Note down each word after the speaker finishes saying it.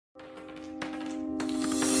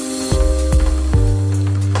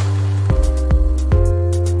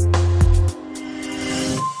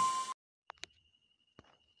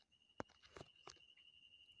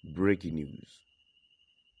Breaking news.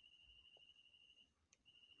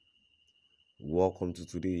 Welcome to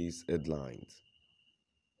today's headlines.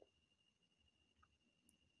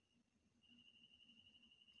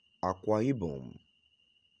 Akwa Ibom.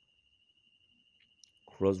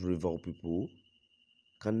 Cross River people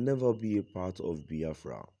can never be a part of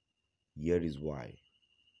Biafra. Here is why.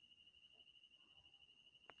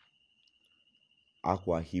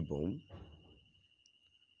 Akwa Ibom.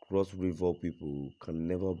 Cross River people can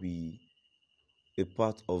never be a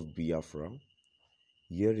part of Biafra.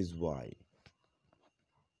 Here is why.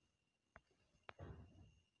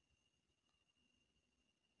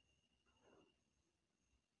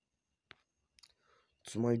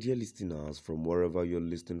 To my dear listeners from wherever you're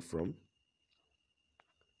listening from,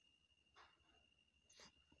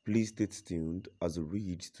 please stay tuned as I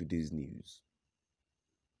read today's news.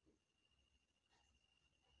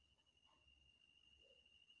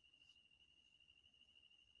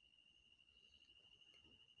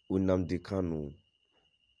 Nnamdi Kanu,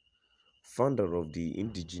 founder of the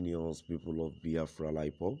indigenous people of Biafra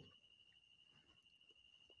IPOB,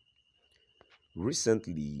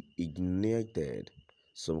 recently ignited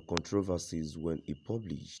some controversies when he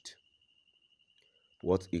published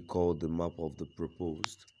what he called the map of the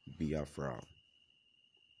proposed Biafra.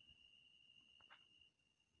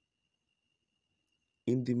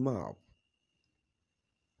 In the map,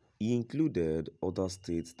 he included other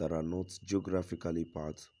states that are not geographically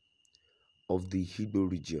part of the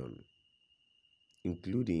Igbo region,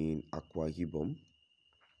 including Akwa Ibom,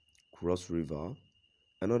 Cross River,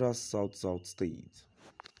 and other South-South states.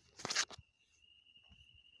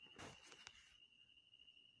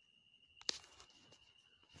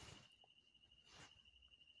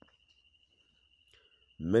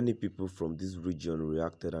 Many people from this region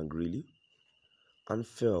reacted angrily and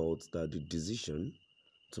felt that the decision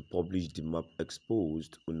to publish the map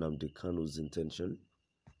exposed Nnamdi Kanu's intention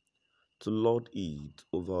to lord it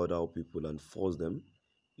over other people and force them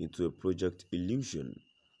into a project illusion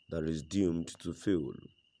that is doomed to fail.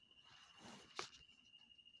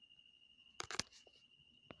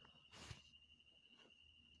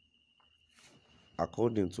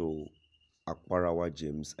 According to Akparawa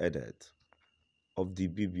James Edet of the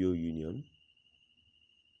BBO Union,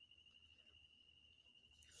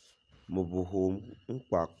 Moboho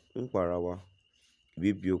Nkparawa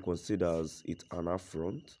BBO considers it an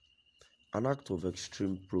affront, an act of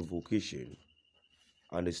extreme provocation,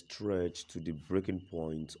 and a stretch to the breaking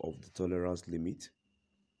point of the tolerance limit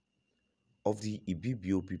of the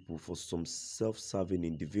Ibibio people for some self-serving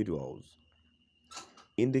individuals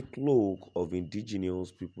in the cloak of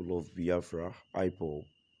indigenous people of Biafra IPOB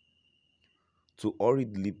to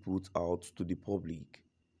hurriedly put out to the public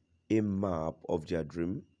a map of their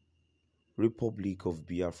dream Republic of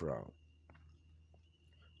Biafra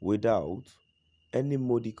without any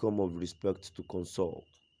modicum of respect to consult.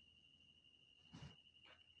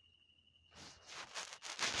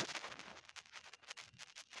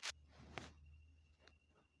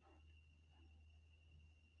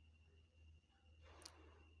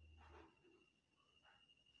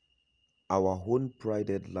 Our own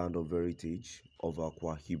prided land of heritage of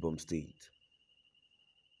Akwa Ibom State,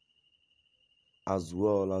 as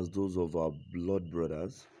well as those of our blood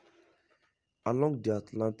brothers along the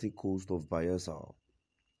Atlantic coast of Bayelsa,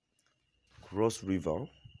 Cross River,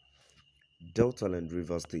 Deltaland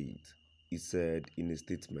River State, he said in a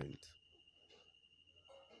statement.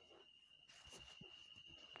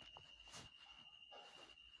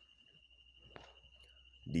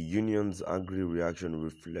 The union's angry reaction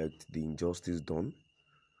reflects the injustice done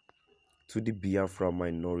to the Biafra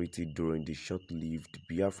minority during the short-lived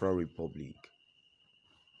Biafra Republic.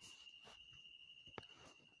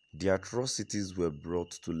 The atrocities were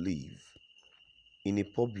brought to life in a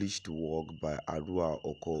published work by Arua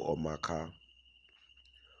Oko Omaka,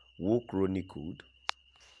 who chronicled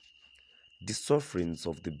the sufferings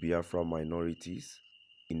of the Biafra minorities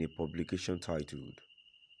in a publication titled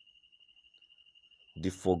The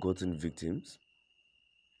Forgotten Victims,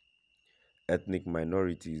 Ethnic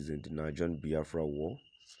Minorities in the Nigerian Biafra War,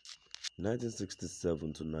 1967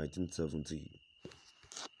 to 1970.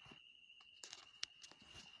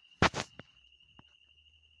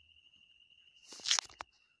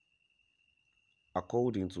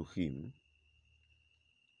 According to him,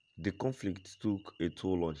 the conflict took a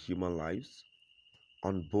toll on human lives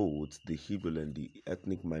on both the Igbo and the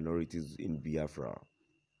ethnic minorities in Biafra.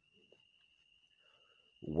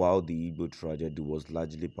 While the Igbo tragedy was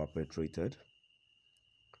largely perpetrated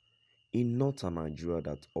in northern Nigeria,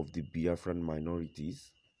 that of the Biafran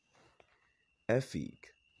minorities, Efik,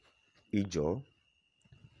 Ijo,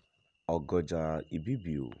 Ogoja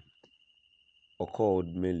Ibibio,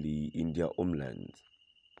 occurred mainly in their homeland.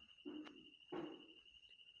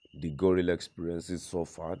 The guerrilla experiences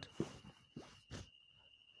suffered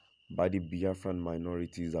by the Biafran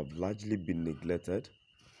minorities have largely been neglected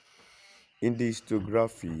in the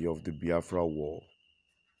historiography of the Biafra War.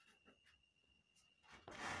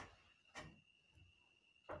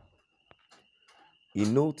 He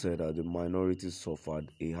noted that the minorities suffered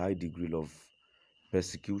a high degree of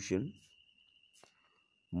persecution,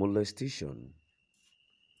 molestation,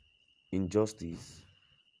 injustice,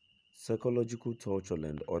 psychological torture,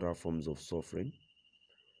 and other forms of suffering,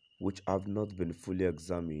 which have not been fully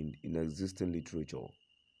examined in existing literature.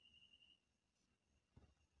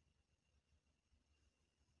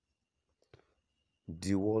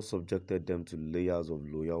 The war subjected them to layers of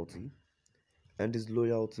loyalty and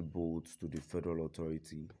disloyalty both to the federal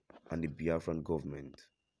authority and the Biafran government.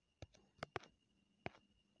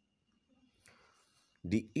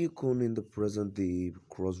 The icon in the present-day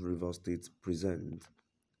Cross River State present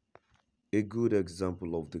a good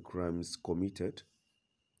example of the crimes committed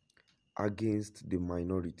against the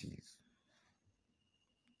minorities.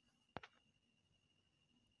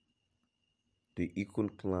 The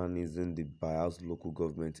Ikun clan is in the Bias local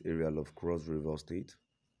government area of Cross River State.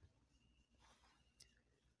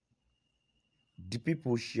 The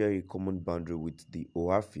people share a common boundary with the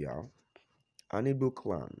Oafia, an Igbo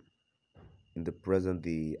clan in the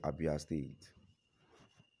present-day Abia State.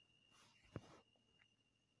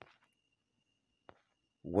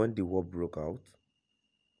 When the war broke out,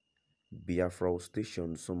 Biafra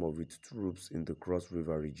stationed some of its troops in the Cross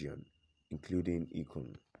River region, including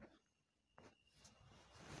Ikun.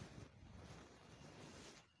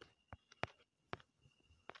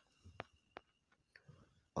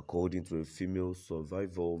 According to a female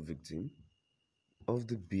survivor victim of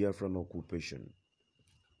the Biafran occupation,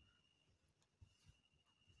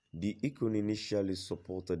 the Ikun initially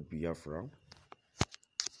supported Biafra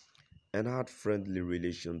and had friendly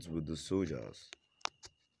relations with the soldiers,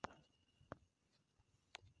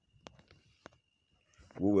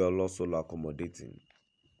 who were also accommodating.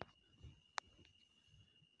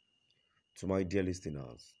 To my dear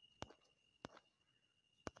listeners,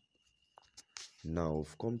 now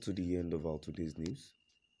we've come to the end of our today's news.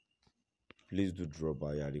 Please do drop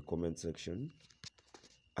by at the comment section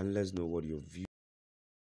and let's know what your view